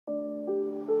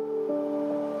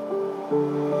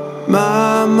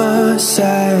Mama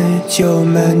said you're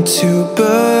meant to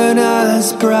burn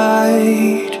as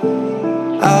bright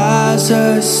as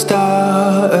a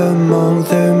star among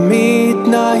the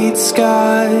midnight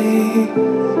sky.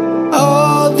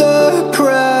 All the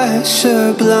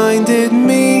pressure blinded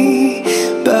me,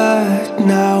 but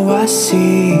now I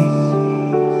see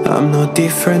I'm not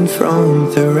different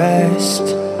from the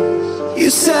rest. You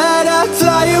said I'd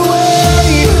fly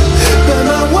away, but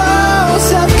my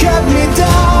walls have kept me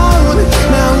down.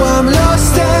 Now I'm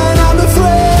lost and I'm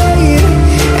afraid,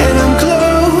 and I'm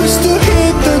close to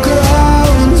hit the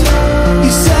ground.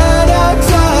 You said I'd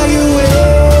fly away.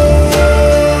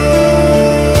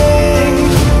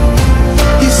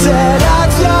 You said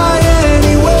I'd fly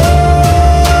anyway,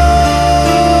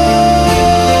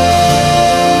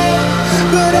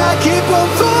 but I keep on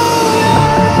falling.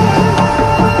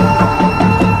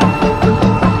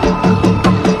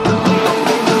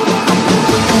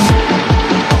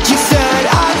 You said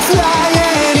I'd fly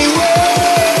anyway,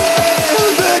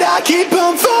 but I keep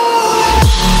on falling.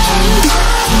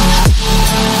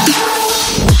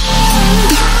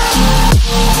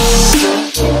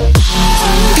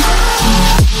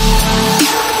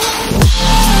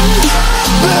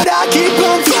 But I keep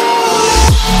on falling.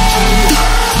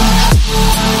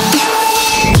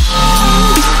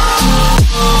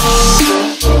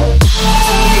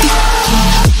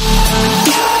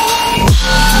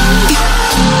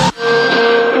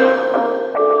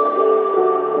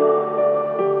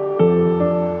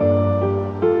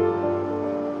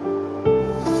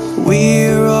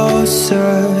 We're all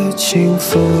searching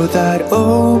for that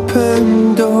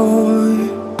open door.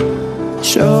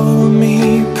 Show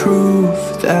me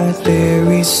proof that there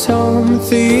is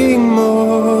something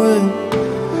more.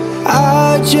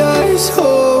 I just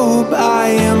hope I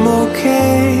am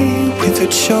okay with the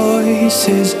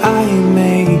choices I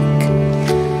make.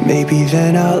 Maybe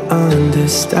then I'll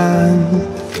understand.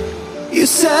 You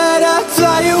said I'd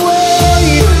fly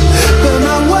away, but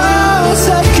my walls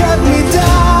have kept me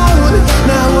down.